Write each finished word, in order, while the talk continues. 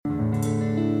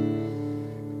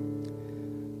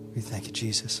We thank you,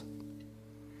 Jesus.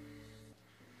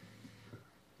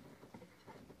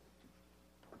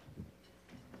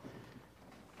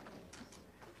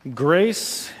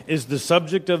 Grace is the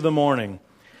subject of the morning.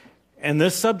 And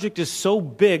this subject is so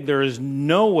big, there is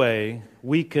no way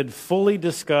we could fully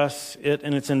discuss it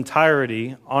in its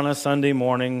entirety on a Sunday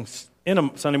morning, in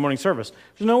a Sunday morning service.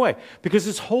 There's no way. Because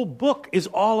this whole book is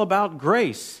all about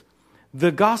grace. The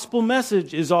gospel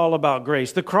message is all about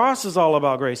grace. The cross is all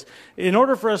about grace. In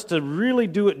order for us to really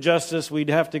do it justice, we'd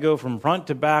have to go from front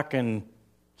to back and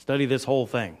study this whole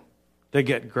thing to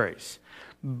get grace.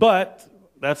 But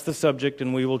that's the subject,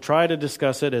 and we will try to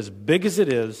discuss it as big as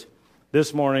it is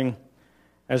this morning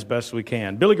as best we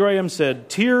can. Billy Graham said,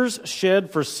 "Tears shed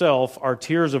for self are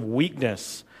tears of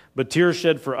weakness, but tears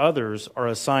shed for others are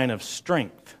a sign of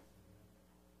strength."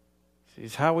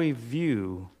 It's how we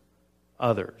view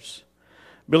others.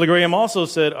 Billy Graham also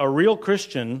said, "A real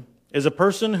Christian is a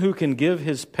person who can give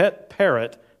his pet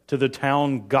parrot to the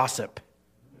town gossip."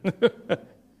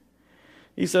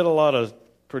 He said a lot of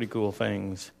pretty cool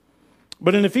things.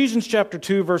 But in Ephesians chapter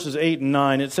 2, verses 8 and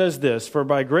 9, it says this, "For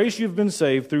by grace you've been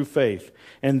saved through faith,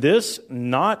 and this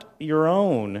not your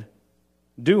own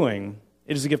doing,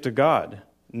 it is a gift of God,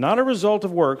 not a result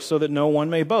of works, so that no one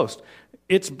may boast."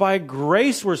 It's by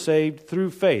grace we're saved through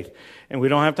faith. And we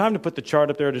don't have time to put the chart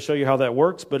up there to show you how that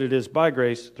works, but it is by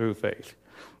grace through faith.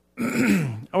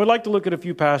 I would like to look at a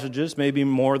few passages, maybe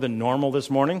more than normal this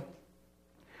morning.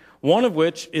 One of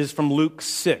which is from Luke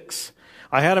 6.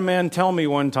 I had a man tell me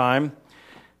one time,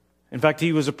 in fact,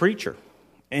 he was a preacher,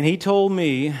 and he told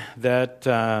me that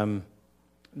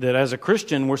that as a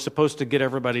Christian, we're supposed to get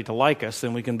everybody to like us,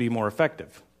 then we can be more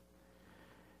effective.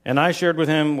 And I shared with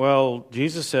him, well,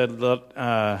 Jesus said,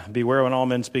 beware when all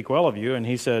men speak well of you, and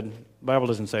he said, the Bible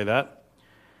doesn't say that.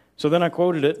 So then I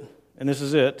quoted it, and this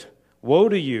is it. "Woe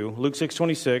to you," Luke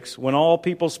 6:26, "when all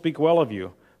people speak well of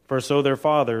you, for so their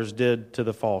fathers did to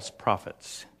the false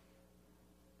prophets."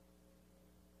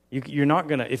 You're not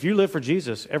going to, if you live for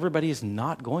Jesus, everybody is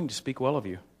not going to speak well of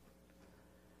you.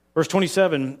 Verse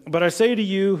 27, "But I say to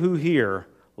you who hear,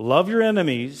 love your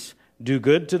enemies, do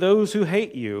good to those who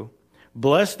hate you,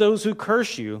 bless those who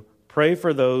curse you, pray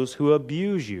for those who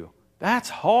abuse you." That's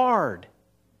hard.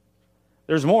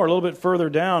 There's more, a little bit further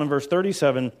down in verse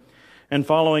 37 and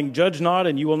following, "Judge not,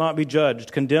 and you will not be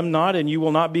judged. Condemn not, and you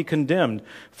will not be condemned.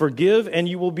 Forgive, and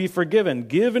you will be forgiven.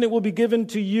 Give, and it will be given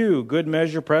to you. Good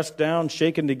measure, pressed down,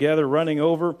 shaken together, running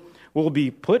over, will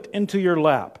be put into your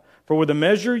lap. For with the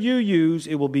measure you use,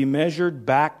 it will be measured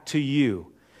back to you."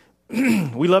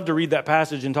 We love to read that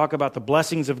passage and talk about the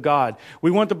blessings of God.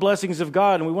 We want the blessings of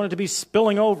God, and we want it to be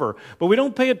spilling over. But we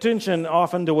don't pay attention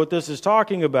often to what this is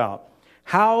talking about.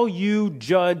 How you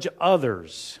judge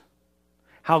others.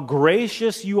 How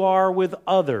gracious you are with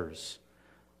others,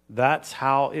 that's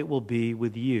how it will be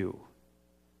with you.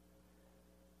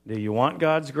 Do you want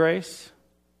God's grace?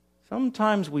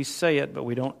 Sometimes we say it, but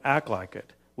we don't act like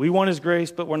it. We want His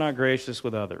grace, but we're not gracious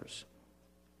with others.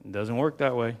 It doesn't work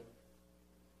that way.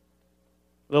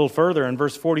 A little further in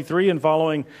verse 43 and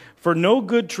following, "For no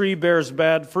good tree bears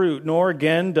bad fruit, nor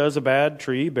again does a bad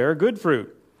tree bear good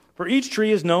fruit. For each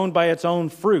tree is known by its own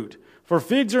fruit. For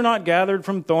figs are not gathered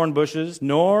from thorn bushes,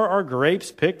 nor are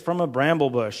grapes picked from a bramble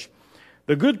bush.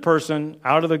 The good person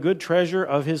out of the good treasure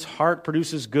of his heart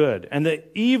produces good, and the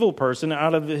evil person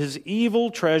out of his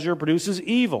evil treasure produces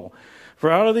evil.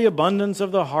 For out of the abundance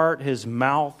of the heart his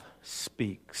mouth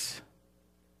speaks."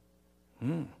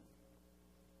 And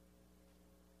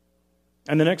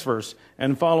the next verse,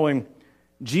 and following,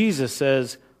 Jesus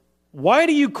says, "Why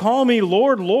do you call me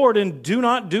Lord, Lord, and do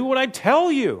not do what I tell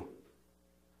you?"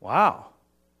 Wow.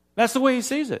 That's the way He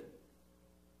sees it.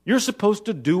 You're supposed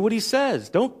to do what He says.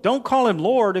 Don't call Him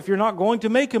Lord if you're not going to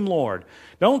make Him Lord.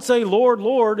 Don't say, "Lord,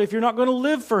 Lord," if you're not going to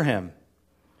live for Him.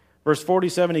 Verse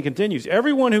 47, he continues,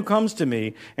 "Everyone who comes to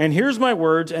me and hears my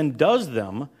words and does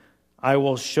them, I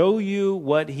will show you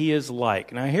what he is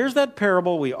like." Now here's that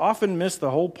parable. We often miss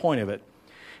the whole point of it.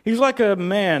 He's like a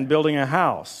man building a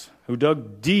house who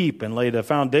dug deep and laid a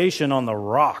foundation on the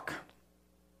rock.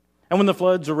 And when the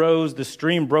floods arose, the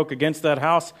stream broke against that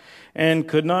house and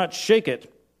could not shake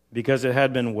it, because it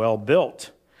had been well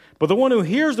built. But the one who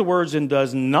hears the words and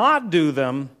does not do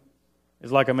them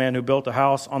is like a man who built a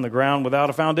house on the ground without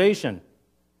a foundation.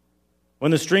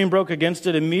 When the stream broke against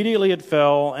it, immediately it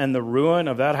fell, and the ruin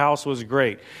of that house was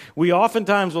great. We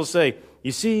oftentimes will say,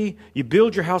 you see, you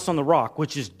build your house on the rock,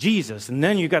 which is Jesus, and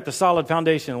then you got the solid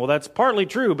foundation. Well, that's partly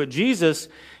true, but Jesus,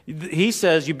 he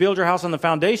says you build your house on the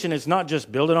foundation. It's not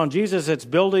just building on Jesus, it's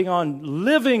building on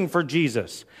living for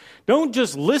Jesus. Don't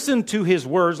just listen to his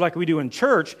words like we do in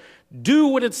church. Do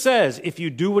what it says. If you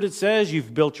do what it says,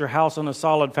 you've built your house on a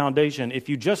solid foundation. If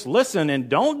you just listen and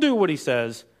don't do what he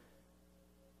says,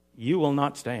 you will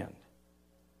not stand.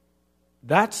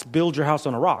 That's build your house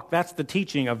on a rock. That's the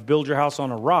teaching of build your house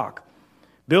on a rock.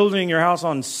 Building your house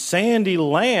on sandy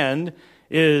land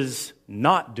is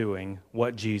not doing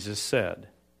what Jesus said.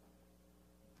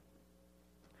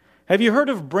 Have you heard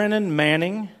of Brennan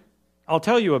Manning? I'll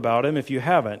tell you about him if you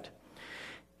haven't.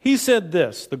 He said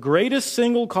this: the greatest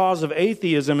single cause of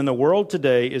atheism in the world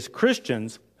today is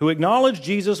Christians who acknowledge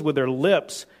Jesus with their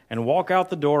lips and walk out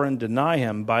the door and deny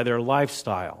him by their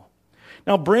lifestyle.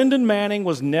 Now, Brennan Manning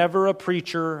was never a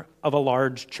preacher of a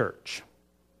large church.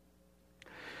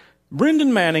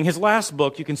 Brennan Manning, his last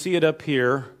book, you can see it up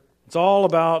here. It's all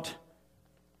about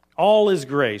All is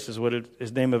Grace is what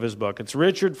is the name of his book. It's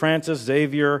Richard Francis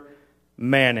Xavier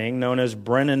Manning, known as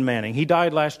Brennan Manning. He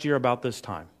died last year about this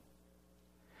time.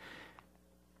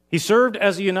 He served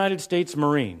as a United States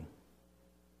Marine,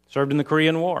 served in the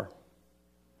Korean War.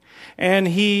 And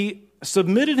he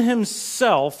submitted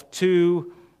himself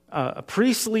to a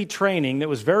priestly training that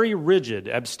was very rigid,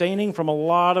 abstaining from a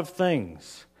lot of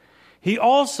things. He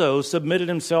also submitted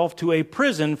himself to a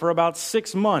prison for about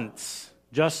 6 months,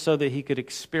 just so that he could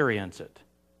experience it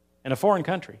in a foreign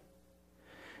country.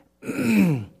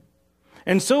 And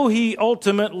so he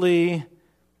ultimately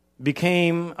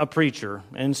became a preacher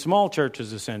in small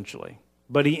churches, essentially.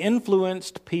 But he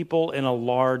influenced people in a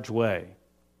large way.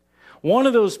 One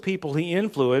of those people he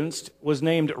influenced was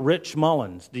named Rich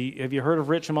Mullins. Have you heard of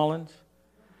Rich Mullins?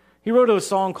 He wrote a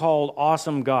song called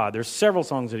Awesome God. There's several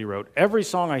songs that he wrote. Every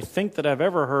song I think that I've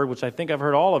ever heard, which I think I've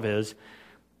heard all of his,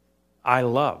 I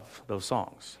love those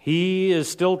songs. He is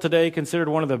still today considered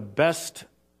one of the best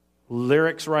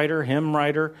lyrics writer, hymn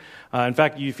writer. In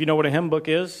fact, if you know what a hymn book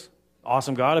is,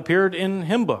 Awesome God appeared in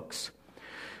hymn books.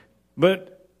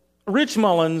 But Rich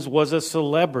Mullins was a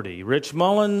celebrity. Rich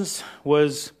Mullins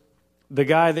was the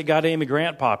guy that got Amy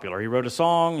Grant popular. He wrote a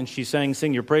song, and she sang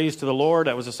Sing Your Praise to the Lord.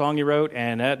 That was a song he wrote,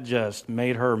 and that just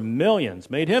made her millions,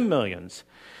 made him millions.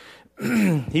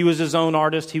 He was his own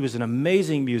artist. He was an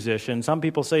amazing musician. Some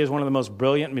people say he's one of the most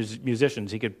brilliant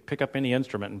musicians. He could pick up any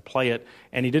instrument and play it,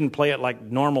 and he didn't play it like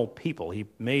normal people. He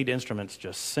made instruments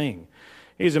just sing.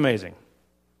 He's amazing.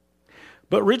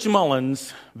 But Rich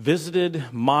Mullins visited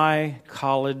my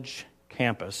college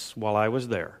campus while I was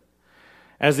there.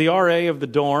 As the RA of the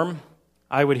dorm,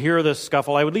 I would hear the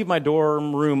scuffle. I would leave my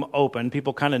dorm room open.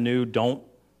 People kind of knew, don't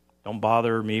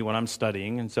bother me when I'm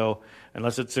studying, and so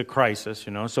unless it's a crisis,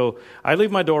 So I'd leave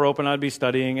my door open. I'd be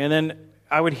studying, and then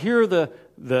I would hear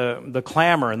the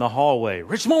clamor in the hallway.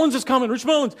 Rich Mullins is coming, Rich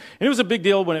Mullins. And it was a big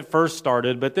deal when it first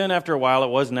started, but then after a while it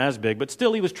wasn't as big. But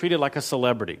still, he was treated like a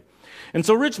celebrity. And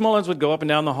so Rich Mullins would go up and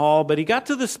down the hall, but he got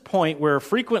to this point where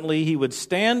frequently he would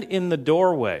stand in the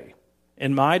doorway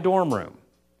in my dorm room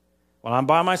while I'm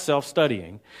by myself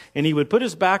studying, and he would put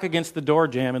his back against the door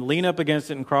jamb and lean up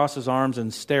against it and cross his arms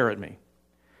and stare at me.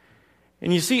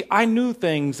 And you see, I knew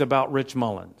things about Rich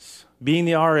Mullins. Being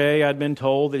the RA, I'd been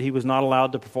told that he was not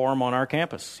allowed to perform on our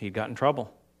campus. He'd got in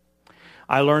trouble.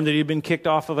 I learned that he'd been kicked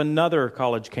off of another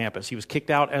college campus. He was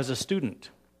kicked out as a student.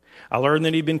 I learned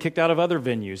that he'd been kicked out of other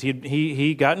venues.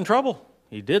 He got in trouble.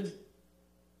 He did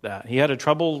that. He had a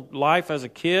troubled life as a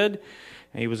kid.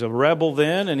 He was a rebel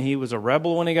then, and he was a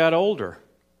rebel when he got older.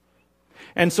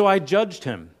 And so I judged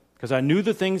him because I knew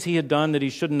the things he had done that he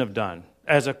shouldn't have done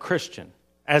as a Christian,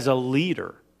 as a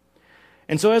leader.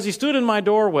 And so as he stood in my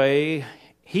doorway,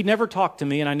 he never talked to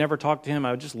me, and I never talked to him.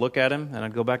 I would just look at him, and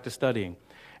I'd go back to studying.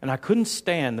 And I couldn't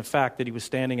stand the fact that he was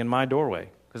standing in my doorway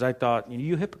because I thought,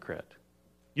 you hypocrite.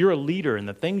 You're a leader in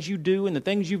the things you do and the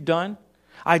things you've done.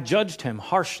 I judged him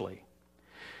harshly.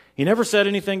 He never said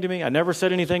anything to me. I never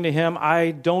said anything to him.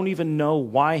 I don't even know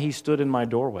why he stood in my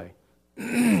doorway.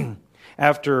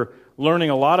 After learning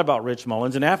a lot about Rich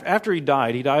Mullins, and after he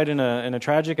died in a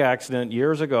tragic accident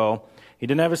years ago. He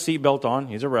didn't have a seatbelt on.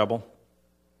 He's a rebel.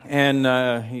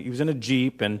 And he was in a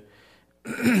Jeep, and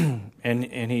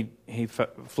he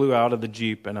flew out of the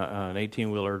Jeep, and an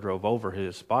 18-wheeler drove over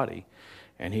his body,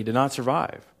 and he did not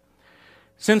survive.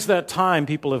 Since that time,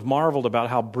 people have marveled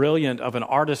about how brilliant of an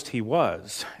artist he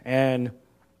was, and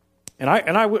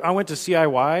I went to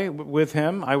CIY with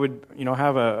him. I would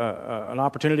have an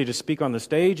opportunity to speak on the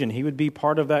stage, and he would be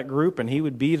part of that group, and he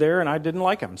would be there, and I didn't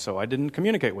like him, so I didn't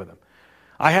communicate with him.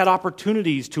 I had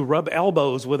opportunities to rub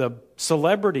elbows with a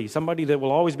celebrity, somebody that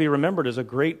will always be remembered as a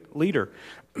great leader.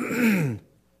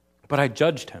 But I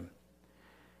judged him.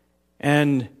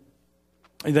 And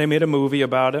they made a movie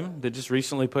about him. They just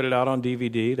recently put it out on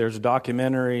DVD. There's a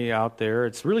documentary out there.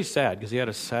 It's really sad because he had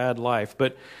a sad life.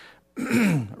 But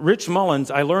Rich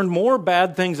Mullins, I learned more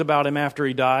bad things about him after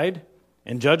he died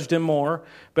and judged him more.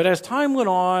 But as time went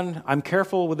on, I'm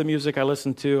careful with the music I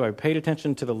listened to. I paid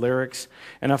attention to the lyrics.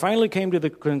 And I finally came to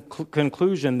the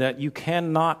conclusion that you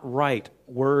cannot write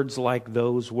words like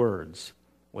those words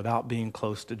without being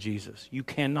close to Jesus. You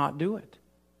cannot do it.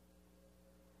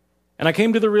 And I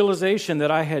came to the realization that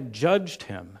I had judged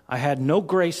him. I had no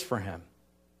grace for him.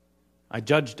 I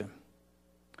judged him.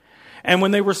 And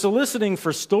when they were soliciting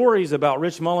for stories about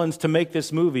Rich Mullins to make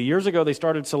this movie, years ago they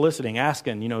started soliciting,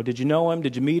 asking, did you know him?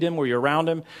 Did you meet him? Were you around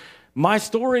him? My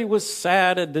story was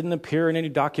sad. It didn't appear in any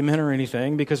documentary or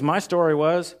anything because my story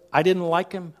was I didn't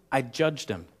like him. I judged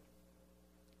him.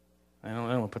 I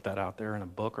don't put that out there in a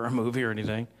book or a movie or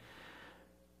anything.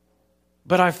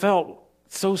 But I felt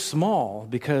so small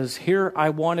because here I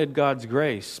wanted God's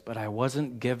grace, but I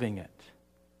wasn't giving it.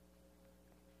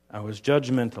 I was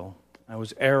judgmental. I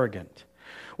was arrogant.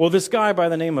 Well, this guy by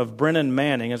the name of Brennan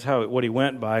Manning is what he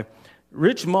went by.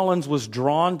 Rich Mullins was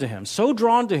drawn to him, so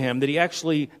drawn to him that he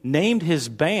actually named his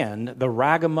band the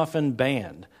Ragamuffin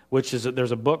Band,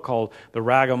 there's a book called The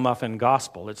Ragamuffin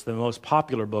Gospel. It's the most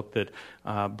popular book that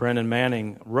Brennan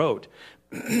Manning wrote.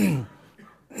 The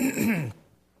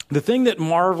thing that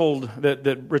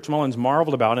that Rich Mullins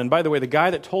marveled about, and by the way, the guy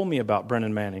that told me about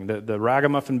Brennan Manning, the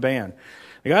Ragamuffin Band,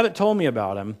 the guy that told me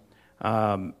about him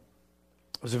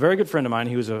was a very good friend of mine.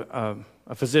 He was a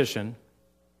physician,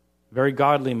 very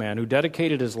godly man who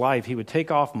dedicated his life. He would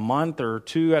take off a month or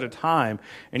two at a time,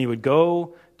 and he would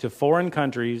go to foreign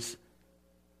countries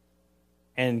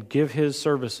and give his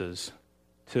services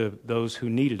to those who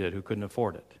needed it, who couldn't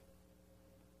afford it.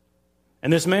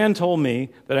 And this man told me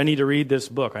that I need to read this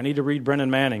book. I need to read Brennan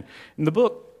Manning. In the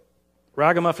book,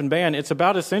 Ragamuffin Band, it's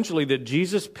about essentially that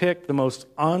Jesus picked the most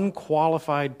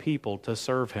unqualified people to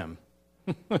serve him.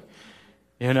 And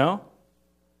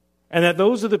that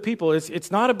those are the people, it's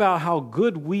not about how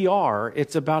good we are,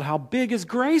 it's about how big his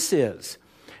grace is.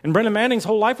 And Brennan Manning's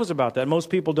whole life was about that. Most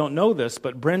people don't know this,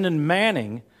 but Brennan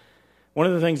Manning, one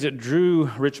of the things that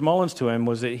drew Rich Mullins to him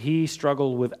was that he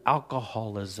struggled with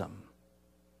alcoholism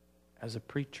as a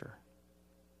preacher.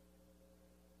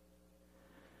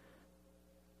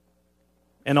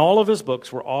 And all of his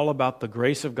books were all about the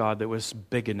grace of God that was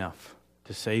big enough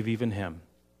to save even him.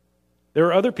 There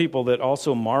were other people that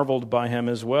also marveled by him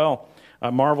as well,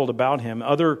 marveled about him,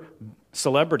 other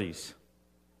celebrities.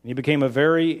 He became a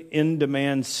very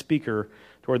in-demand speaker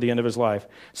toward the end of his life.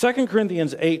 2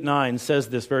 Corinthians 8:9 says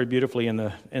this very beautifully in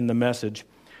the message.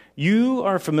 You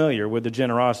are familiar with the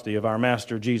generosity of our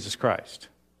Master Jesus Christ.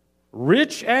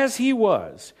 Rich as he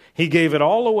was, he gave it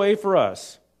all away for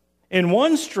us. In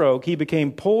one stroke, he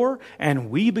became poor, and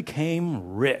we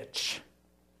became rich.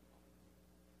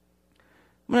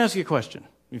 I'm going to ask you a question.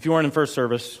 If you weren't in first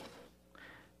service,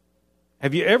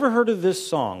 have you ever heard of this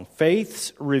song,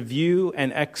 Faith's Review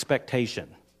and Expectation?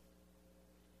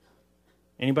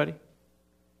 Anybody?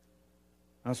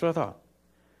 That's what I thought.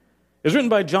 It was written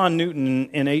by John Newton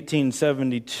in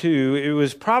 1872. It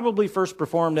was probably first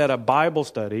performed at a Bible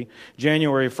study,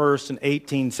 January 1st in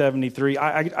 1873.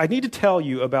 I need to tell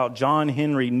you about John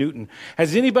Henry Newton.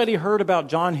 Has anybody heard about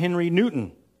John Henry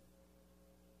Newton?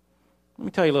 Let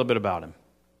me tell you a little bit about him.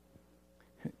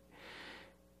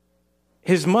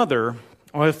 His mother,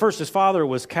 his father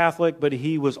was Catholic, but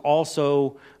he was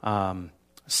also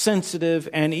sensitive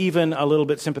and even a little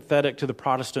bit sympathetic to the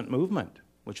Protestant movement,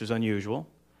 which is unusual.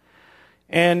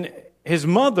 And his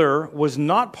mother was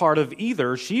not part of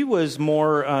either. She was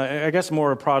more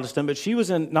a Protestant, but she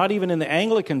was not even in the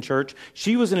Anglican church.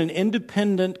 She was in an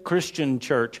independent Christian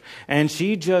church, and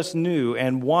she just knew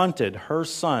and wanted her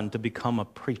son to become a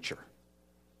preacher.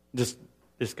 This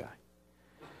guy.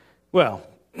 Well,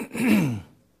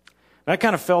 that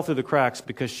kind of fell through the cracks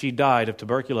because she died of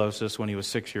tuberculosis when he was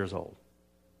 6 years old.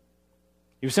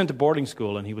 He was sent to boarding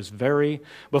school, and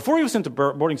before he was sent to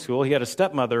boarding school, he had a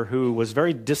stepmother who was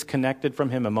very disconnected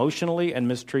from him emotionally and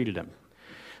mistreated him.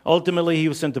 Ultimately, he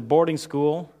was sent to boarding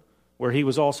school, where he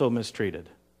was also mistreated.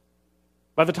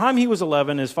 By the time he was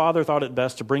 11, his father thought it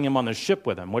best to bring him on the ship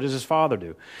with him. What does his father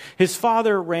do? His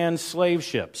father ran slave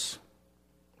ships,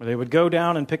 where they would go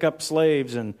down and pick up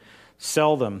slaves and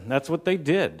sell them. That's what they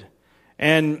did.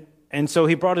 And so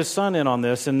he brought his son in on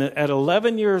this, and at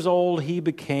 11 years old, he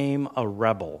became a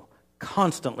rebel,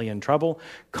 constantly in trouble,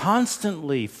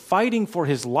 constantly fighting for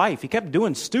his life. He kept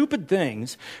doing stupid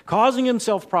things, causing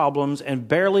himself problems, and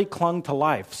barely clung to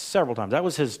life several times. That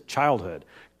was his childhood,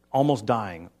 almost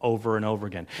dying over and over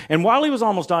again. And while he was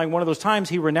almost dying, one of those times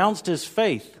he renounced his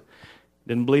faith.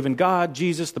 Didn't believe in God,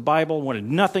 Jesus, the Bible, wanted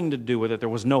nothing to do with it. There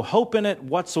was no hope in it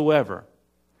whatsoever.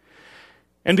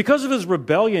 And because of his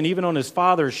rebellion, even on his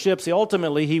father's ships,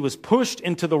 ultimately he was pushed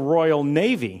into the Royal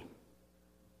Navy.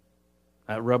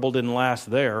 That rebel didn't last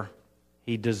there.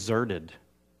 He deserted.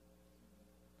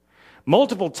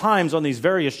 Multiple times on these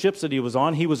various ships that he was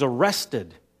on, he was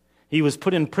arrested. He was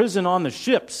put in prison on the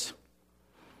ships.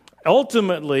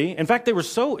 Ultimately, in fact, it was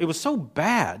so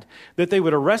bad that they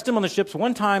would arrest him on the ships.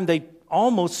 One time they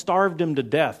almost starved him to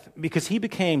death because he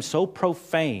became so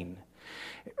profane.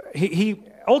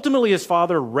 Ultimately, his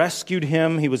father rescued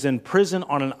him. He was in prison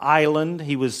on an island.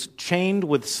 He was chained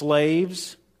with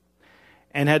slaves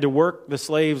and had to work the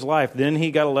slave's life. Then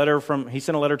he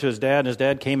sent a letter to his dad, and his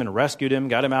dad came and rescued him,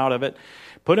 got him out of it,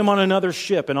 put him on another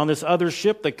ship. And on this other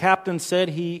ship, the captain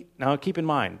said now keep in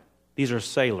mind, these are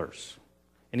sailors.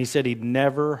 And he said he'd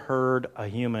never heard a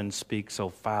human speak so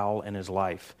foul in his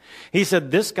life. He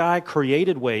said this guy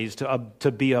created ways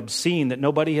to be obscene that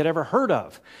nobody had ever heard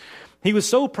of. He was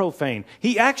so profane.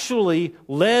 He actually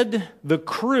led the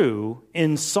crew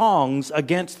in songs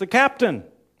against the captain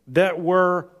that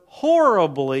were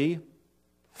horribly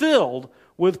filled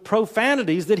with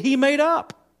profanities that he made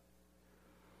up.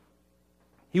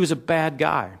 He was a bad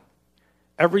guy.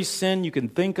 Every sin you can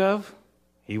think of,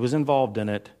 he was involved in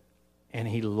it, and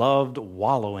he loved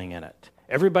wallowing in it.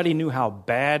 Everybody knew how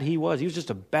bad he was. He was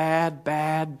just a bad,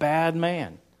 bad, bad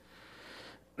man.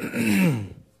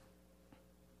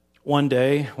 One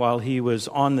day, while he was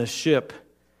on the ship,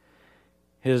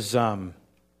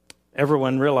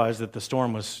 everyone realized that the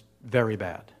storm was very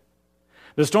bad.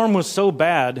 The storm was so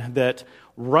bad that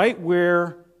right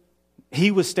where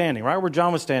he was standing, right where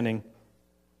John was standing,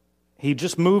 he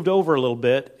just moved over a little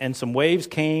bit, and some waves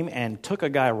came and took a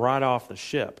guy right off the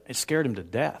ship. It scared him to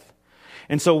death.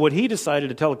 And so what he decided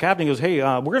to tell the captain, he goes, hey,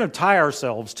 we're going to tie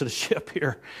ourselves to the ship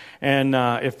here. And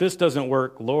if this doesn't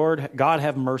work, Lord, God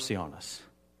have mercy on us.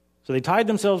 So they tied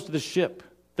themselves to the ship,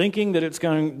 thinking that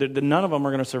that none of them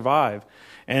are going to survive.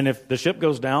 And if the ship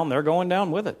goes down, they're going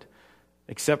down with it,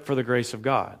 except for the grace of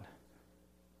God.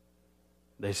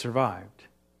 They survived.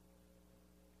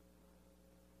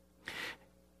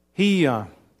 He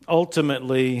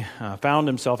ultimately found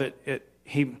himself.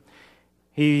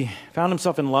 He found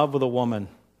himself in love with a woman,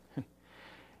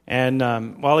 and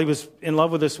while he was in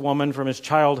love with this woman from his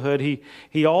childhood,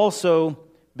 he also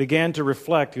began to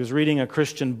reflect. He was reading a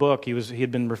Christian book. He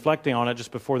had been reflecting on it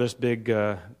just before this big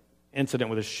incident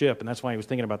with his ship, and that's why he was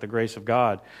thinking about the grace of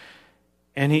God.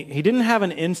 And he didn't have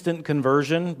an instant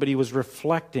conversion, but he was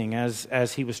reflecting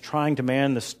as he was trying to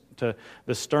man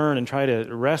the stern and try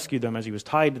to rescue them as he was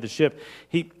tied to the ship.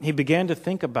 He began to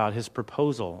think about his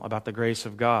proposal, about the grace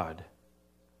of God.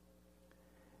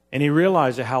 And he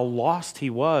realized how lost he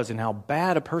was and how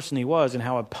bad a person he was and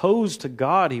how opposed to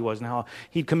God he was and how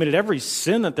he'd committed every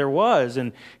sin that there was.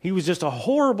 And he was just a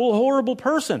horrible, horrible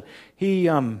person. He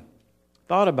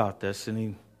thought about this, and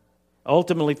he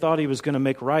ultimately thought he was going to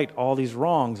make right all these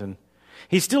wrongs. And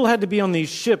he still had to be on these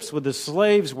ships where the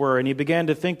slaves were, and he began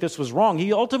to think this was wrong.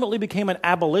 He ultimately became an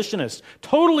abolitionist,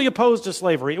 totally opposed to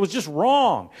slavery. It was just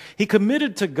wrong. He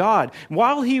committed to God.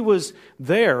 While he was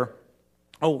there,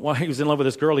 while he was in love with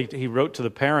this girl, he wrote to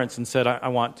the parents and said, I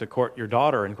want to court your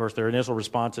daughter. And of course, their initial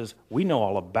response is, we know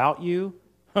all about you.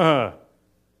 But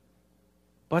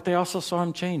they also saw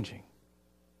him changing.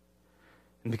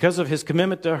 And because of his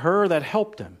commitment to her, that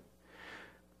helped him.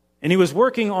 And he was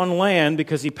working on land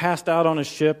because he passed out on his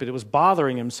ship. It was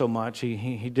bothering him so much.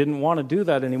 He didn't want to do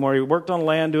that anymore. He worked on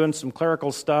land doing some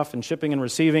clerical stuff and shipping and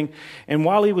receiving. And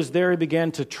while he was there, he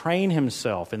began to train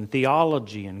himself in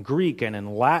theology and Greek and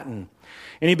in Latin.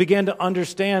 And he began to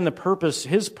understand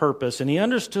his purpose, and he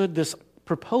understood this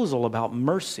proposal about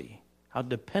mercy, how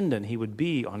dependent he would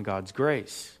be on God's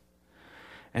grace.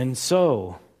 And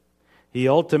so he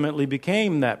ultimately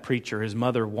became that preacher his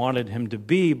mother wanted him to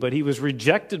be, but he was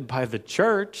rejected by the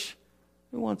church.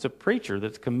 Who wants a preacher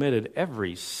that's committed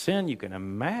every sin you can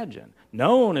imagine,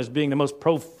 known as being the most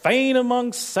profane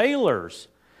among sailors?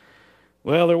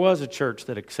 Well, there was a church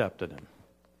that accepted him.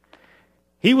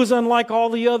 He was unlike all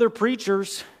the other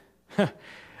preachers.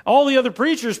 All the other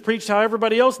preachers preached how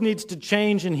everybody else needs to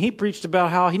change, and he preached about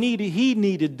how he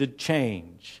needed to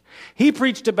change. He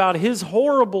preached about his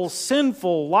horrible,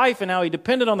 sinful life and how he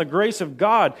depended on the grace of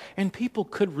God, and people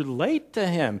could relate to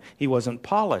him. He wasn't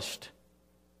polished,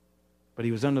 but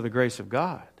he was under the grace of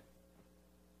God.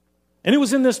 And it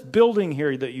was in this building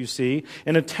here that you see,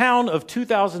 in a town of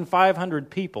 2,500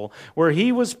 people, where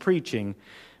he was preaching.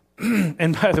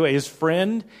 And by the way, his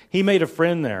friend, he made a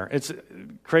friend there. It's a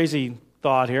crazy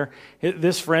thought here.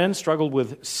 This friend struggled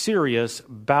with serious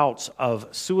bouts of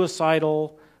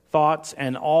suicidal thoughts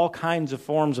and all kinds of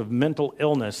forms of mental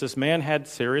illness. This man had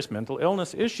serious mental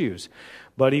illness issues,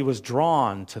 but he was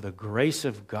drawn to the grace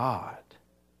of God,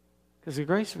 because the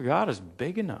grace of God is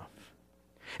big enough.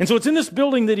 And so it's in this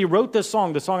building that he wrote this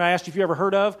song, the song I asked you if you ever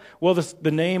heard of. Well,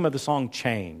 the name of the song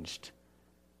changed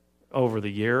over the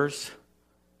years.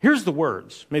 Here's the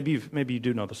words. Maybe you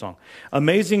do know the song.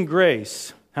 Amazing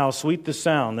grace, how sweet the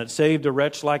sound that saved a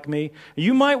wretch like me.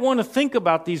 You might want to think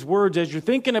about these words as you're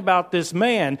thinking about this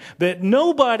man that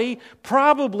nobody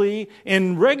probably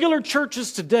in regular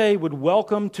churches today would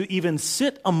welcome to even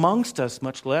sit amongst us,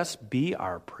 much less be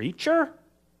our preacher.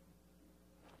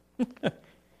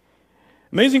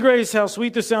 Amazing grace, how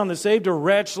sweet the sound that saved a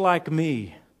wretch like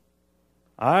me.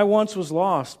 I once was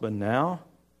lost, but now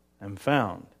am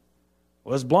found.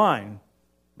 Was blind,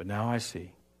 but now I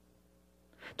see.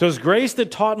 'Twas grace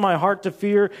that taught my heart to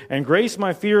fear, and grace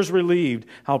my fears relieved.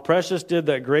 How precious did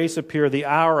that grace appear the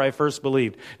hour I first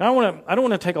believed. Now I don't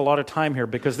want to take a lot of time here,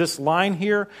 because this line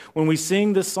here, when we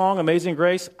sing this song, Amazing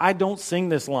Grace, I don't sing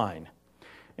this line.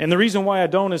 And the reason why I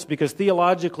don't is because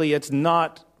theologically it's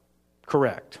not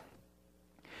correct.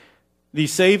 The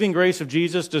saving grace of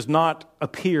Jesus does not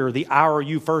appear the hour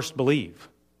you first believe.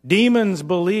 Demons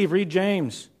believe. Read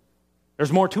James.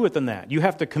 There's more to it than that. You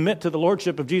have to commit to the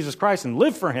lordship of Jesus Christ and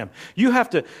live for Him. You have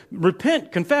to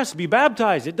repent, confess, be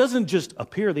baptized. It doesn't just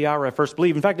appear the hour I first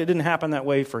believe. In fact, it didn't happen that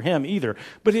way for him either.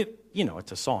 But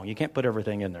it's a song. You can't put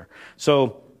everything in there.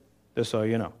 So, just so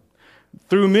you know.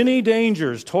 Through many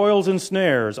dangers, toils, and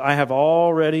snares, I have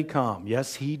already come.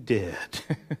 Yes, he did.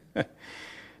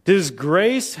 'Tis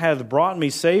grace hath brought me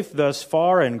safe thus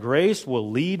far, and grace will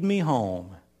lead me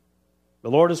home. The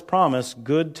Lord has promised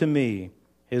good to me.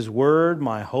 His word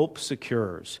my hope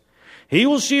secures. He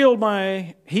will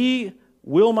my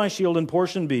shield and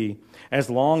portion be, as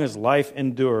long as life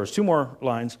endures. Two more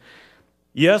lines.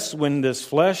 Yes, when this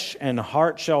flesh and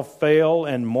heart shall fail,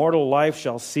 and mortal life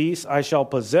shall cease, I shall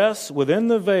possess within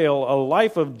the veil a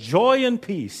life of joy and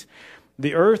peace.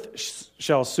 The earth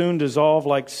shall soon dissolve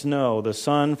like snow, the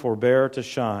sun forbear to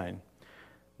shine.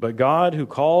 But God who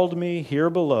called me here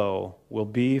below will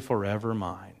be forever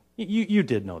mine. You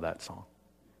did know that song.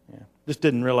 Yeah. Just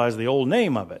didn't realize the old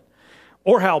name of it.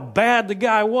 Or how bad the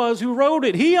guy was who wrote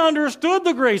it. He understood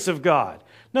the grace of God.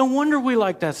 No wonder we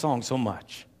like that song so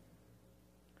much.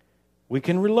 We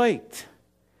can relate.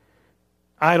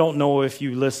 I don't know if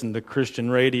you listen to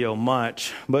Christian radio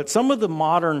much, but some of the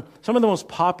most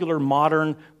popular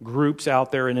modern groups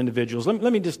out there and individuals,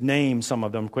 let me just name some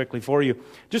of them quickly for you.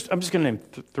 I'm just going to name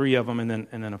three of them and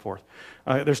then a fourth.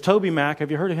 There's Toby Mac.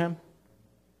 Have you heard of him?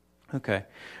 Okay.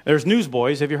 There's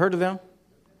Newsboys. Have you heard of them?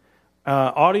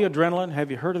 Audio Adrenaline.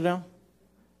 Have you heard of them?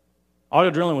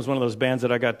 Audio Adrenaline was one of those bands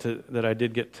that I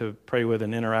did get to pray with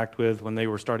and interact with when they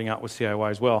were starting out with CIY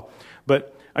as well.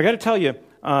 But I got to tell you,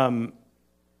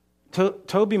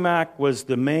 Toby Mac was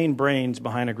the main brains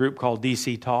behind a group called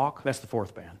DC Talk. That's the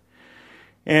fourth band.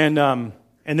 And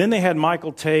then they had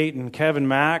Michael Tate and Kevin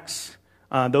Max.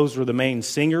 Those were the main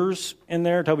singers in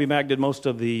there. Toby Mac did most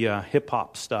of the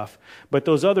hip-hop stuff. But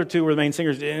those other two were the main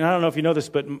singers. And I don't know if you know this,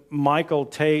 but Michael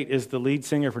Tate is the lead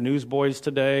singer for Newsboys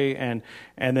today, and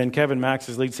then Kevin Max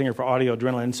is lead singer for Audio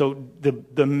Adrenaline. And so the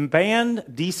band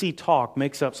DC Talk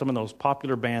makes up some of those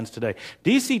popular bands today.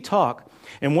 DC Talk,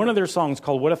 and one of their songs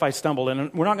called What If I Stumble,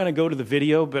 and we're not going to go to the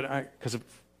video, but because of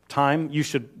time, you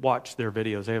should watch their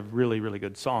videos. They have really, really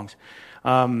good songs.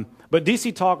 But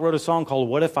DC Talk wrote a song called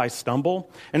What If I Stumble?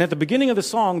 And at the beginning of the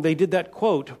song, they did that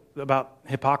quote about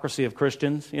hypocrisy of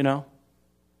Christians, the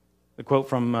quote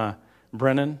from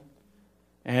Brennan.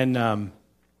 And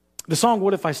the song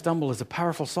What If I Stumble is a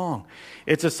powerful song.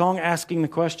 It's a song asking the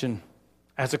question,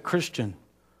 as a Christian,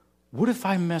 what if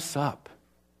I mess up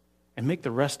and make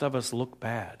the rest of us look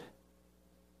bad?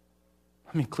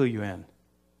 Let me clue you in.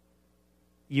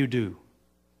 You do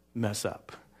mess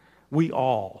up. We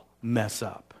all mess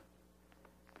up.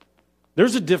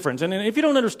 There's a difference. And if you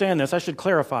don't understand this, I should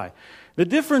clarify. The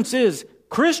difference is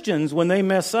Christians, when they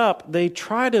mess up,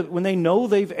 when they know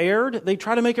they've erred, they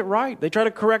try to make it right. They try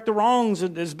to correct the wrongs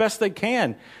as best they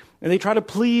can. And they try to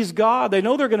please God. They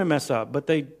know they're going to mess up, but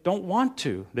they don't want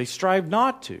to. They strive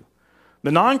not to.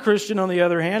 The non-Christian, on the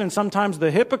other hand, and sometimes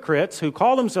the hypocrites who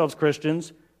call themselves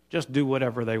Christians, just do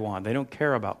whatever they want. They don't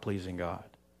care about pleasing God.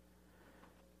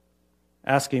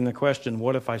 Asking the question,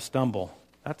 what if I stumble?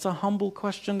 That's a humble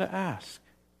question to ask.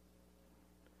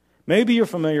 Maybe you're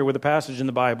familiar with a passage in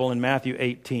the Bible in Matthew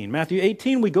 18. Matthew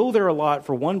 18, we go there a lot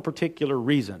for one particular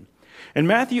reason. In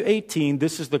Matthew 18,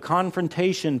 this is the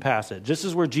confrontation passage. This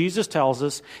is where Jesus tells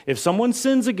us, if someone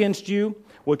sins against you,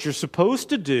 what you're supposed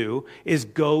to do is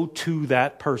go to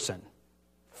that person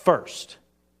first.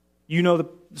 You know the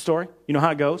story? You know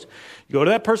how it goes? You go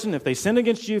to that person. If they sin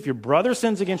against you, if your brother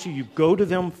sins against you, you go to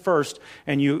them first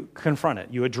and you confront it.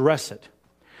 You address it.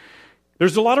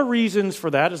 There's a lot of reasons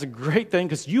for that. It's a great thing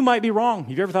because you might be wrong.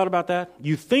 Have you ever thought about that?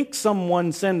 You think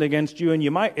someone sinned against you and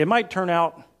it might turn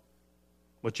out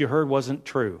what you heard wasn't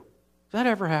true. Does that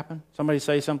ever happen? Somebody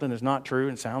say something that's not true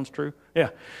and sounds true? Yeah.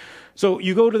 So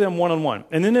you go to them one-on-one.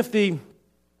 And then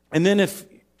if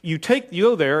you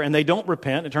go there and they don't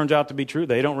repent, it turns out to be true,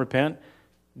 they don't repent,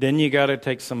 then you got to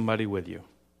take somebody with you.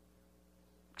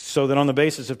 So that on the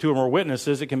basis of two or more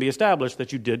witnesses, it can be established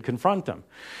that you did confront them.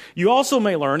 You also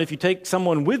may learn, if you take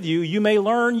someone with you, you may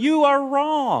learn you are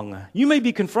wrong. You may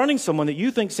be confronting someone that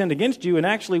you think sinned against you, and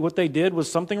actually what they did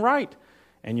was something right.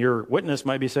 And your witness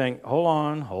might be saying,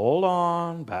 hold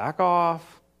on, back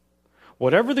off.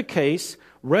 Whatever the case,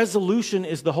 resolution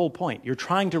is the whole point. You're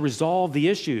trying to resolve the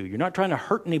issue. You're not trying to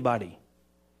hurt anybody.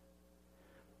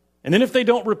 And then if they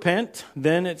don't repent,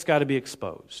 then it's got to be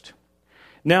exposed.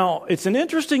 Now, it's an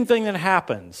interesting thing that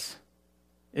happens.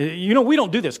 You know, we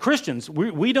don't do this. Christians,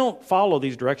 we don't follow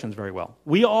these directions very well.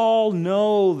 We all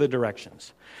know the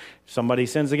directions. If somebody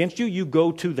sins against you, you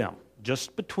go to them,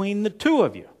 just between the two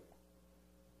of you.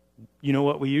 You know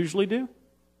what we usually do?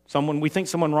 We think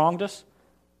someone wronged us.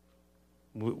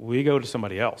 We go to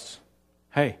somebody else.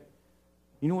 Hey,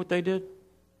 you know what they did?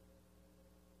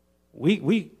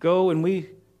 We go and we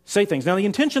say things. Now, the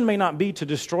intention may not be to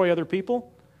destroy other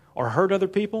people or hurt other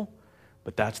people,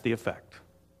 but that's the effect.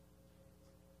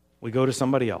 We go to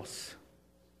somebody else.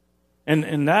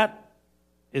 And that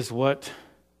is what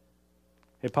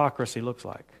hypocrisy looks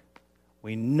like.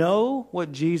 We know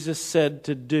what Jesus said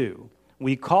to do.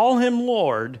 We call him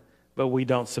Lord, but we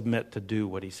don't submit to do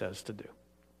what he says to do.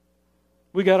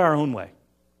 We got our own way.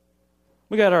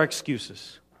 We got our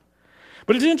excuses.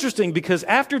 But it's interesting because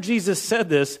after Jesus said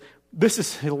this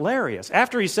is hilarious.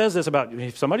 After he says this about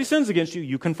if somebody sins against you,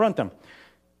 you confront them.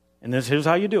 And here's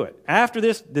how you do it. After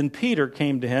this, then Peter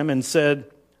came to him and said,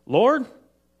 Lord,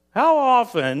 how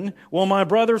often will my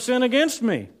brother sin against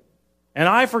me? And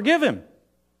I forgive him?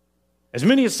 As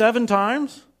many as 7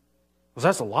 times? Well,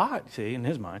 that's a lot, see, in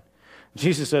his mind.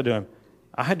 Jesus said to him,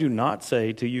 I do not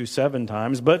say to you 7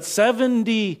 times, but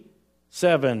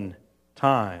 77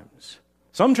 times.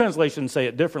 Some translations say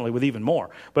it differently with even more,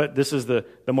 but this is the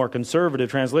more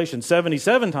conservative translation,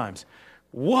 77 times.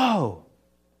 Whoa!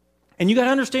 And you got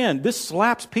to understand, this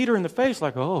slaps Peter in the face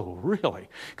like, oh, really?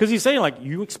 Because he's saying like,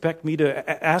 you expect me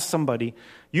to ask somebody,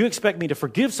 you expect me to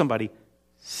forgive somebody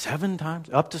 7 times,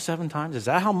 up to 7 times? Is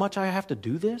that how much I have to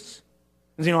do this?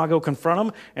 Because, I go confront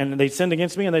them, and they sinned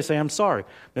against me, and they say, I'm sorry.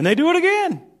 Then they do it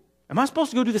again. Am I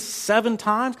supposed to go do this 7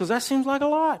 times? Because that seems like a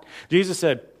lot. Jesus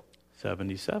said,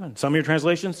 77. Some of your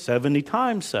translations, 70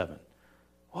 times 7.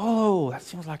 Whoa, that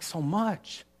seems like so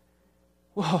much.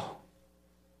 Whoa.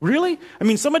 Really?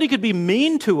 Somebody could be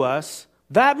mean to us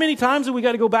that many times that we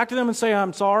got to go back to them and say,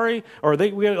 I'm sorry, or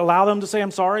we allow them to say,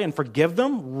 I'm sorry, and forgive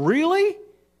them? Really?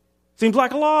 Seems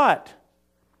like a lot.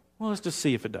 Well, let's just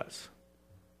see if it does.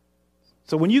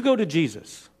 So when you go to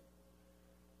Jesus,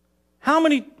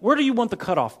 where do you want the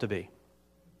cutoff to be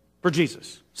for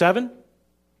Jesus? 7?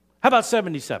 How about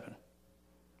 77?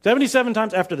 77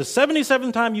 times. After the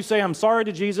 77th time you say, I'm sorry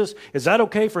to Jesus, is that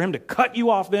okay for him to cut you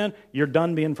off then? You're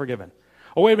done being forgiven.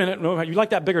 Oh, wait a minute. No, you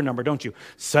like that bigger number, don't you?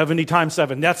 70 times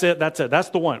 7. That's it. That's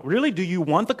the one. Really? Do you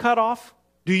want the cutoff?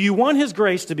 Do you want his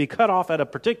grace to be cut off at a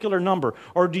particular number?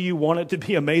 Or do you want it to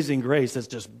be amazing grace that's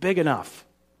just big enough?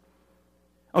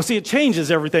 Oh, see, it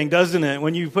changes everything, doesn't it?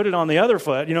 When you put it on the other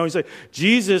foot, you say,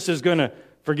 Jesus is going to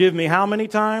forgive me how many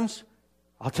times?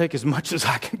 I'll take as much as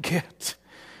I can get.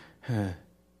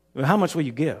 Well, how much will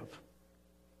you give?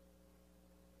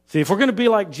 See, if we're going to be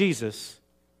like Jesus,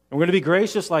 and we're going to be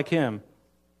gracious like him,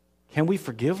 can we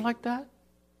forgive like that?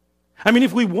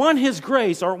 If we want his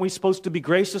grace, aren't we supposed to be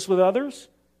gracious with others?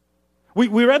 We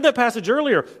read that passage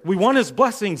earlier. We want his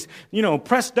blessings,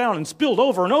 pressed down and spilled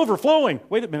over and overflowing.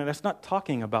 Wait a minute, that's not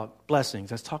talking about blessings.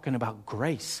 That's talking about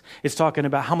grace. It's talking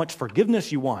about how much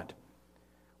forgiveness you want.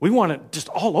 We want it just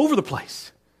all over the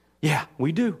place. Yeah,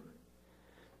 we do.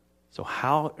 So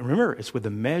remember, it's with the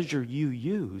measure you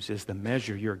use is the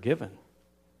measure you're given.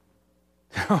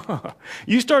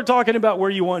 You start talking about where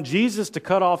you want Jesus to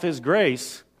cut off his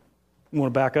grace, you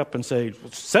want to back up and say,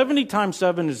 70 times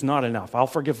 7 is not enough. I'll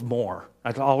forgive more.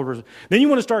 Then you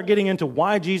want to start getting into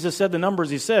why Jesus said the numbers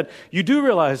he said. You do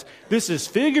realize this is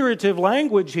figurative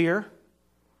language here.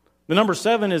 The number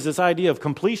 7 is this idea of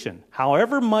completion.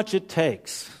 However much it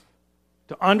takes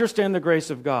to understand the grace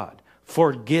of God,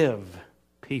 forgive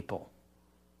people.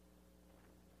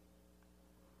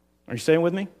 Are you staying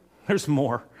with me? There's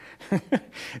more.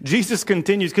 Jesus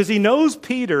continues because he knows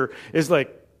Peter is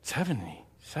like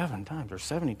 77 times or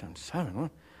 70 times 7.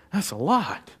 Well, that's a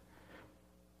lot.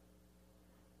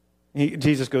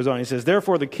 Jesus goes on, he says,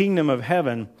 therefore the kingdom of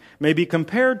heaven may be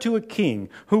compared to a king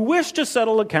who wished to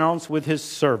settle accounts with his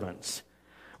servants.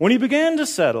 When he began to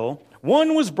settle,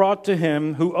 one was brought to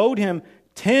him who owed him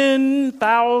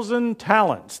 10,000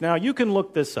 talents. Now you can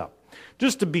look this up.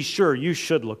 Just to be sure, you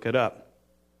should look it up.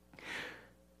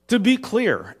 To be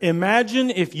clear, imagine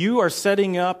if you are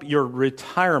setting up your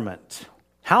retirement.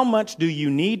 How much do you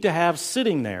need to have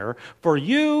sitting there for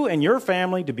you and your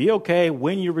family to be okay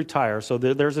when you retire? So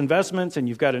there's investments and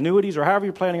you've got annuities or however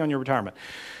you're planning on your retirement.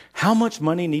 How much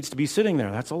money needs to be sitting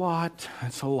there? That's a lot.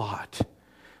 That's a lot.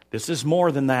 This is more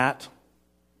than that.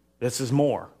 This is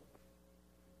more.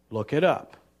 Look it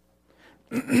up.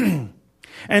 And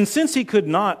since he could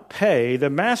not pay, the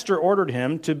master ordered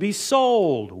him to be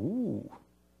sold. Ooh.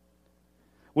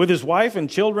 With his wife and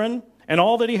children and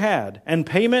all that he had, and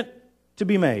payment to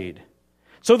be made.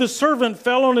 So the servant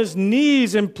fell on his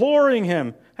knees, imploring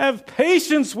him, have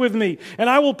patience with me, and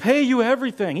I will pay you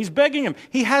everything. He's begging him.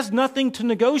 He has nothing to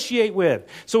negotiate with.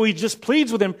 So he just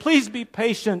pleads with him, please be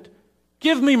patient.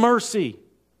 Give me mercy.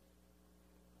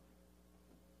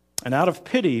 And out of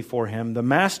pity for him, the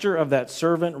master of that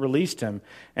servant released him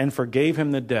and forgave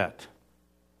him the debt.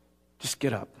 Just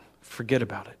get up. Forget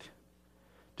about it.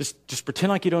 Just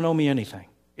pretend like you don't owe me anything.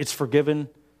 It's forgiven.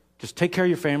 Just take care of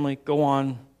your family. Go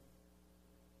on.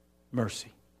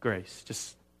 Mercy, grace.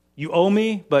 Just, you owe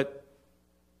me, but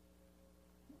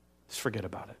just forget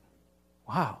about it.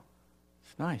 Wow.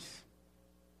 It's nice.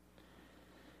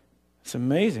 It's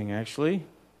amazing, actually.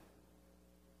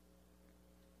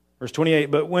 Verse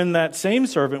 28, but when that same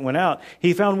servant went out,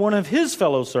 he found one of his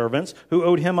fellow servants who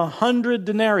owed him 100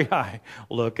 denarii.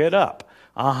 Look it up.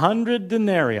 100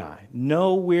 denarii.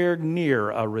 Nowhere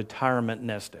near a retirement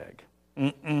nest egg.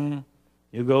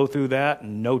 You go through that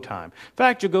in no time. In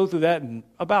fact, you go through that in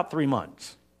about 3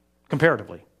 months,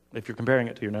 comparatively, if you're comparing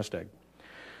it to your nest egg.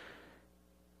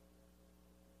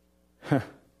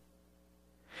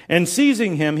 And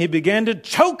seizing him, he began to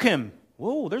choke him.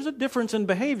 Whoa, there's a difference in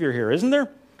behavior here, isn't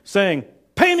there? Saying,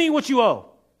 pay me what you owe.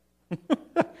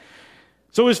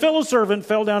 So his fellow servant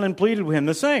fell down and pleaded with him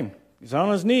the same. He's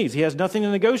on his knees. He has nothing to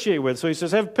negotiate with. So he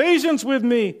says, have patience with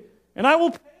me, and I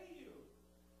will pay you.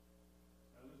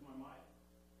 Did I lose my mic?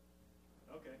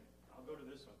 Okay, I'll go to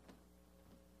this one.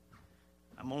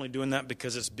 I'm only doing that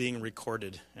because it's being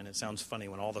recorded, and it sounds funny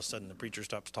when all of a sudden the preacher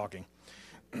stops talking.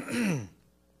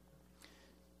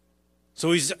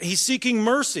 So he's seeking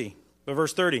mercy. But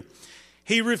verse 30,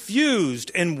 he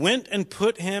refused and went and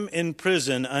put him in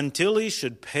prison until he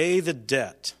should pay the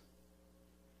debt.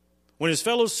 When his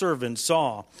fellow servants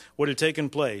saw what had taken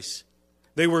place,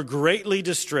 they were greatly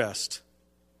distressed,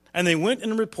 and they went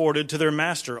and reported to their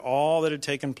master all that had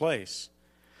taken place.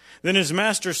 Then his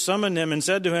master summoned him and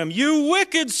said to him, you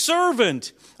wicked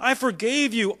servant, I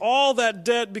forgave you all that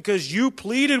debt because you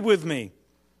pleaded with me.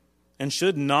 And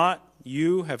should not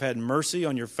you have had mercy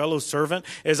on your fellow servant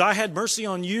as I had mercy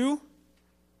on you?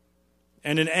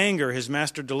 And in anger his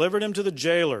master delivered him to the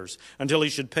jailers until he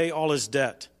should pay all his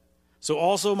debt. So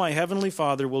also my heavenly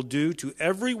Father will do to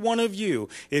every one of you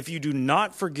if you do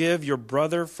not forgive your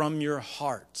brother from your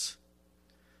heart.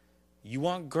 You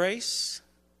want grace?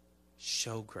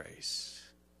 Show grace.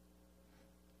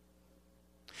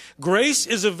 Grace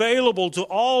is available to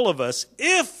all of us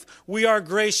if we are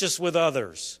gracious with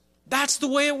others. That's the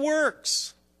way it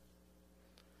works.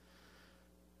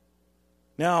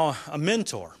 Now, a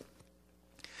mentor.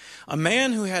 A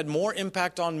man who had more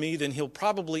impact on me than he'll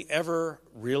probably ever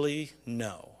really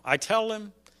know. I tell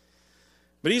him,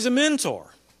 but he's a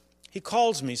mentor. He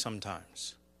calls me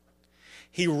sometimes.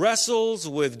 He wrestles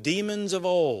with demons of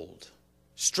old,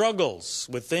 struggles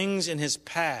with things in his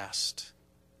past.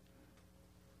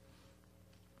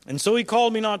 And so he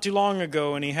called me not too long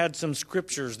ago, and he had some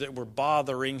scriptures that were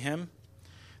bothering him.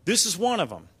 This is one of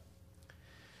them.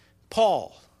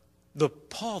 Paul,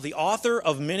 the author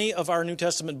of many of our New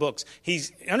Testament books.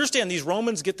 Understand, these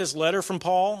Romans get this letter from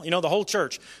Paul. The whole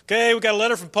church. Okay, we got a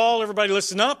letter from Paul. Everybody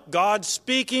listen up. God's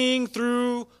speaking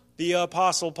through the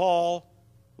Apostle Paul.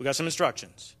 We got some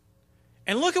instructions.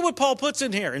 And look at what Paul puts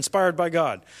in here, inspired by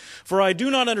God. For I do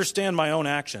not understand my own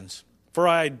actions. For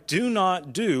I do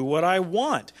not do what I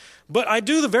want, but I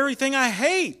do the very thing I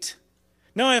hate.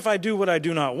 Now, if I do what I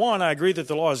do not want, I agree that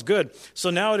the law is good. So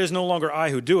now it is no longer I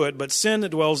who do it, but sin that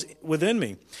dwells within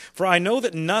me. For I know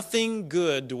that nothing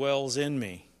good dwells in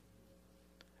me,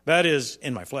 that is,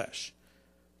 in my flesh.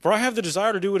 For I have the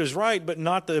desire to do what is right, but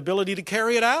not the ability to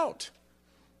carry it out.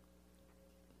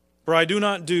 For I do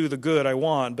not do the good I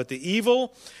want, but the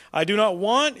evil I do not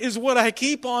want is what I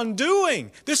keep on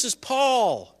doing. This is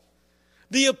Paul,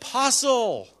 the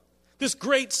apostle, this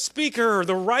great speaker,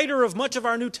 the writer of much of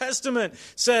our New Testament,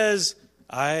 says,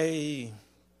 I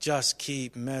just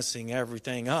keep messing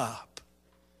everything up.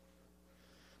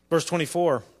 Verse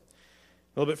 24, a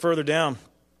little bit further down,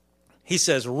 he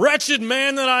says, wretched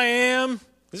man that I am.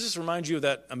 Does this remind you of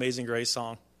that Amazing Grace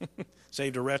song?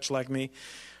 Saved a wretch like me.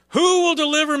 Who will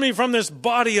deliver me from this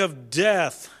body of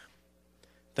death?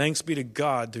 Thanks be to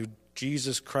God through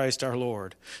Jesus Christ our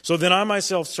Lord. So then I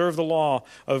myself serve the law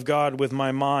of God with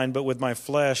my mind, but with my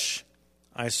flesh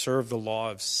I serve the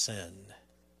law of sin.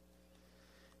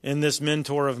 And this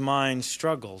mentor of mine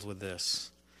struggled with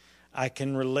this. I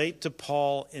can relate to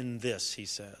Paul in this, he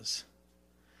says.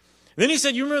 Then he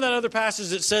said, you remember that other passage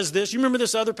that says this? You remember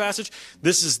this other passage?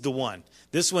 This is the one.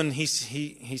 This one, he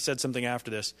said something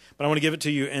after this. But I want to give it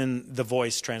to you in the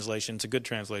Voice translation. It's a good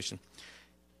translation.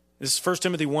 This is 1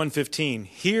 Timothy 1:15.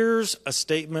 Here's a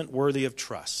statement worthy of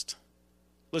trust.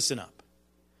 Listen up.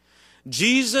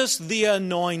 Jesus the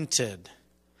Anointed,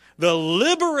 the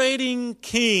liberating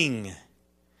King,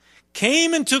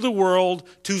 came into the world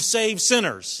to save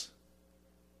sinners.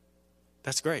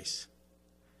 That's grace.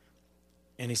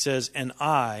 And he says, and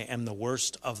I am the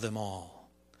worst of them all.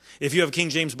 If you have a King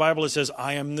James Bible, it says,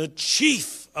 I am the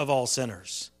chief of all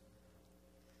sinners.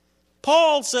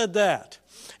 Paul said that.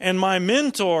 And my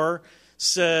mentor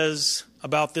says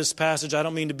about this passage, I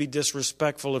don't mean to be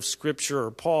disrespectful of Scripture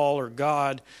or Paul or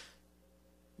God.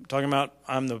 I'm talking about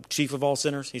I'm the chief of all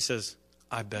sinners. He says,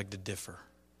 I beg to differ.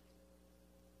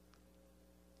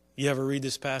 You ever read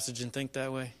this passage and think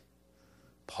that way?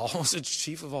 Paul was the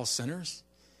chief of all sinners?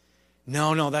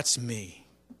 No, that's me.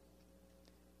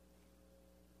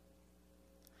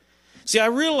 See, I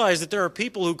realize that there are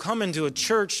people who come into a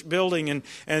church building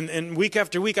and week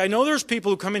after week, I know there's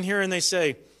people who come in here and they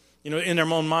say, in their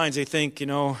own minds, they think,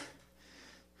 I've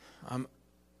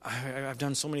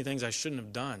done so many things I shouldn't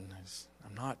have done.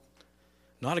 I'm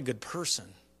not a good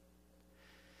person.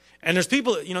 And there's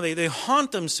people, they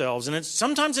haunt themselves, and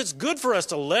sometimes it's good for us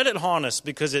to let it haunt us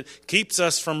because it keeps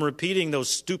us from repeating those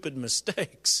stupid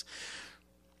mistakes.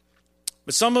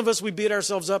 But some of us, we beat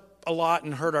ourselves up a lot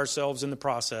and hurt ourselves in the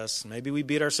process. Maybe we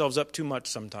beat ourselves up too much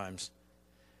sometimes.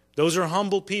 Those are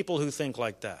humble people who think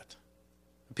like that.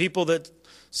 People that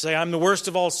say, I'm the worst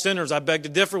of all sinners. I beg to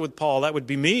differ with Paul. That would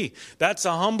be me. That's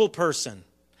a humble person.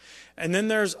 And then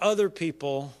there's other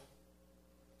people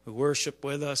who worship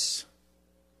with us,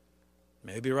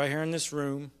 maybe right here in this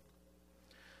room,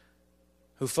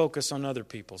 who focus on other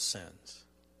people's sins,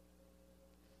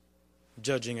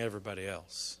 judging everybody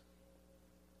else.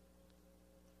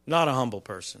 Not a humble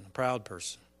person, a proud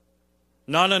person.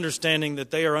 Not understanding that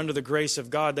they are under the grace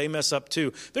of God, they mess up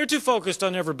too. They're too focused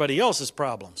on everybody else's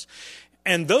problems.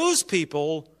 And those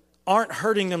people aren't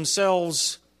hurting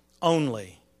themselves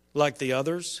only like the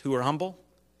others who are humble.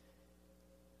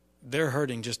 They're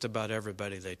hurting just about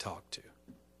everybody they talk to.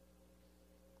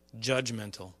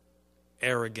 Judgmental,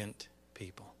 arrogant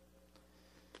people.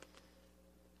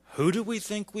 Who do we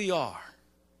think we are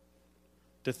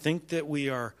to think that we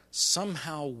are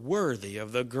somehow worthy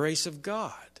of the grace of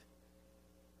God?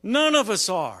 None of us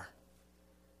are.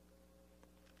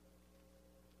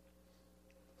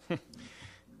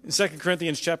 In 2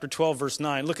 Corinthians chapter 12, verse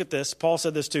 9, look at this. Paul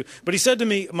said this too. But he said to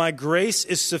me, my grace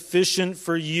is sufficient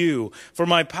for you, for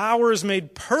my power is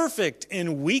made perfect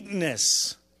in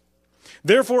weakness.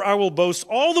 Therefore, I will boast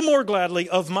all the more gladly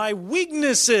of my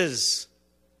weaknesses.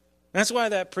 That's why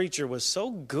that preacher was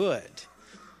so good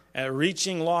at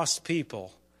reaching lost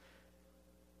people.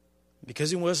 Because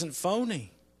he wasn't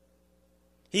phony.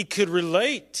 He could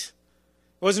relate.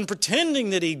 He wasn't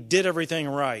pretending that he did everything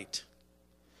right.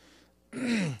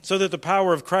 So that the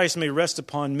power of Christ may rest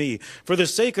upon me. For the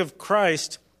sake of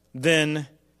Christ, then,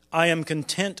 I am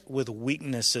content with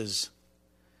weaknesses,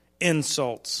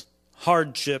 insults,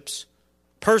 hardships,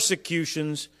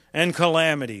 persecutions, and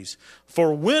calamities.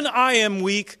 For when I am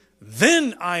weak,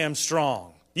 then I am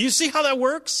strong. Do you see how that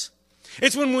works?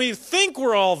 It's when we think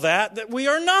we're all that we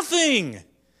are nothing.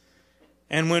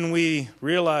 And when we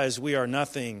realize we are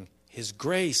nothing, His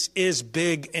grace is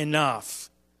big enough.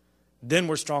 Then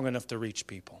we're strong enough to reach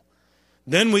people.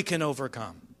 Then we can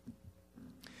overcome.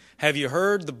 Have you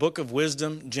heard the book of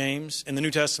wisdom, James, in the New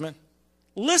Testament?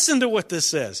 Listen to what this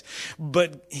says.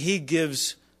 But he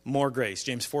gives more grace.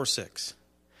 James 4:6.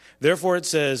 Therefore it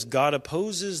says, God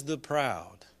opposes the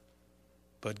proud,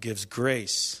 but gives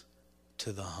grace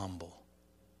to the humble.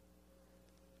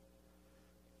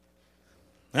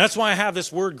 That's why I have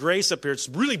this word grace up here. It's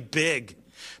really big,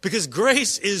 because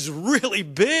grace is really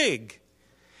big.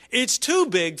 It's too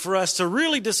big for us to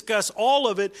really discuss all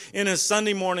of it in a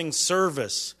Sunday morning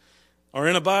service or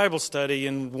in a Bible study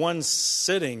in one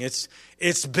sitting. It's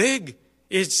big.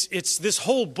 It's this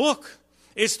whole book.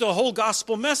 It's the whole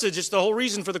gospel message. It's the whole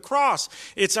reason for the cross.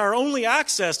 It's our only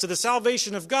access to the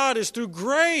salvation of God is through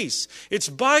grace. It's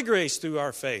by grace through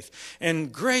our faith.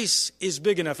 And grace is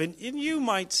big enough. And you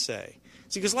might say,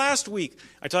 see, because last week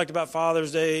I talked about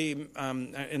Father's Day.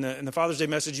 In the Father's Day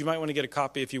message, you might want to get a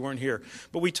copy if you weren't here.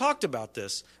 But we talked about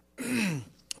this.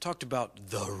 Talked about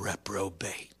the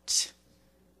reprobate.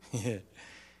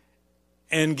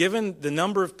 And given the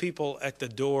number of people at the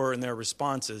door and their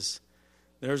responses,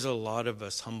 there's a lot of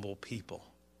us humble people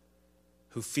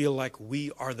who feel like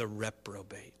we are the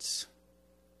reprobates.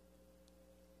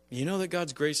 You know that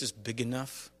God's grace is big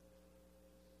enough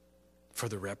for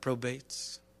the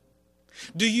reprobates?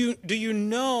 Do you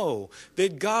know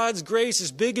that God's grace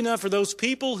is big enough for those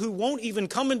people who won't even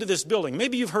come into this building?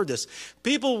 Maybe you've heard this.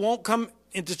 People won't come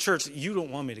into church. You don't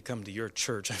want me to come to your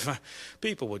church.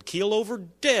 People would keel over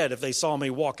dead if they saw me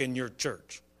walk in your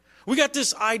church. We got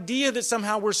this idea that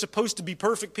somehow we're supposed to be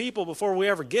perfect people before we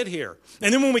ever get here.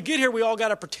 And then when we get here, we all got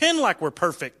to pretend like we're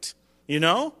perfect, you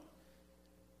know?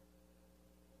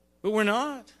 But we're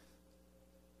not.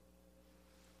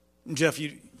 Jeff,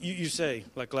 you say,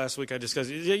 like last week I discussed,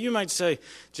 you might say,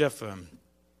 Jeff, well,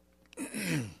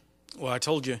 I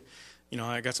told you,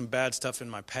 I got some bad stuff in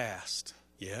my past.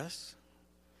 Yes?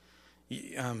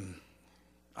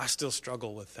 I still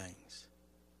struggle with things.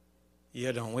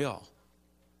 Yeah, don't we all?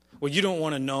 Well, you don't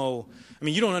want to know.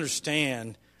 You don't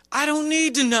understand. I don't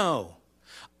need to know.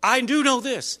 I do know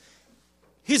this.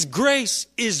 His grace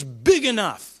is big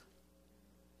enough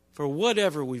for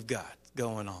whatever we've got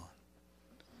going on.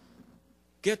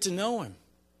 Get to know him.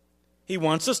 He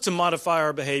wants us to modify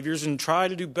our behaviors and try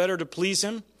to do better to please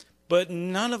him, but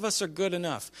none of us are good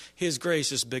enough. His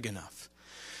grace is big enough.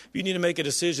 If you need to make a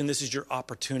decision, this is your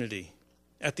opportunity.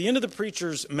 At the end of the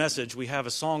preacher's message, we have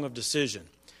a song of decision.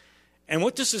 And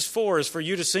what this is for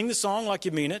you to sing the song like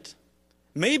you mean it.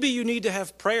 Maybe you need to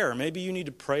have prayer. Maybe you need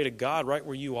to pray to God right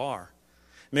where you are.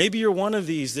 Maybe you're one of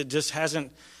these that just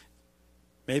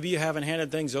maybe you haven't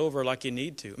handed things over like you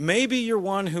need to. Maybe you're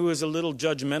one who is a little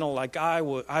judgmental like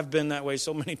I've been that way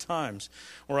so many times,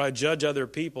 where I judge other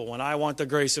people when I want the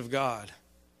grace of God.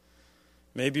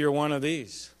 Maybe you're one of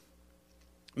these.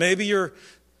 Maybe you're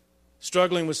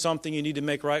struggling with something you need to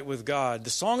make right with God. The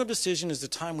song of decision is the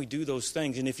time we do those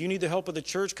things. And if you need the help of the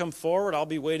church, come forward. I'll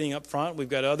be waiting up front. We've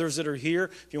got others that are here.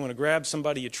 If you want to grab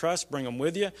somebody you trust, bring them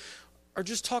with you. Or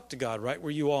just talk to God right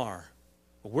where you are.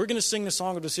 But we're going to sing the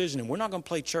song of decision, and we're not going to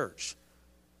play church.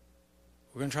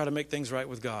 We're going to try to make things right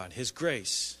with God. His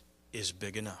grace is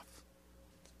big enough.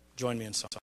 Join me in song.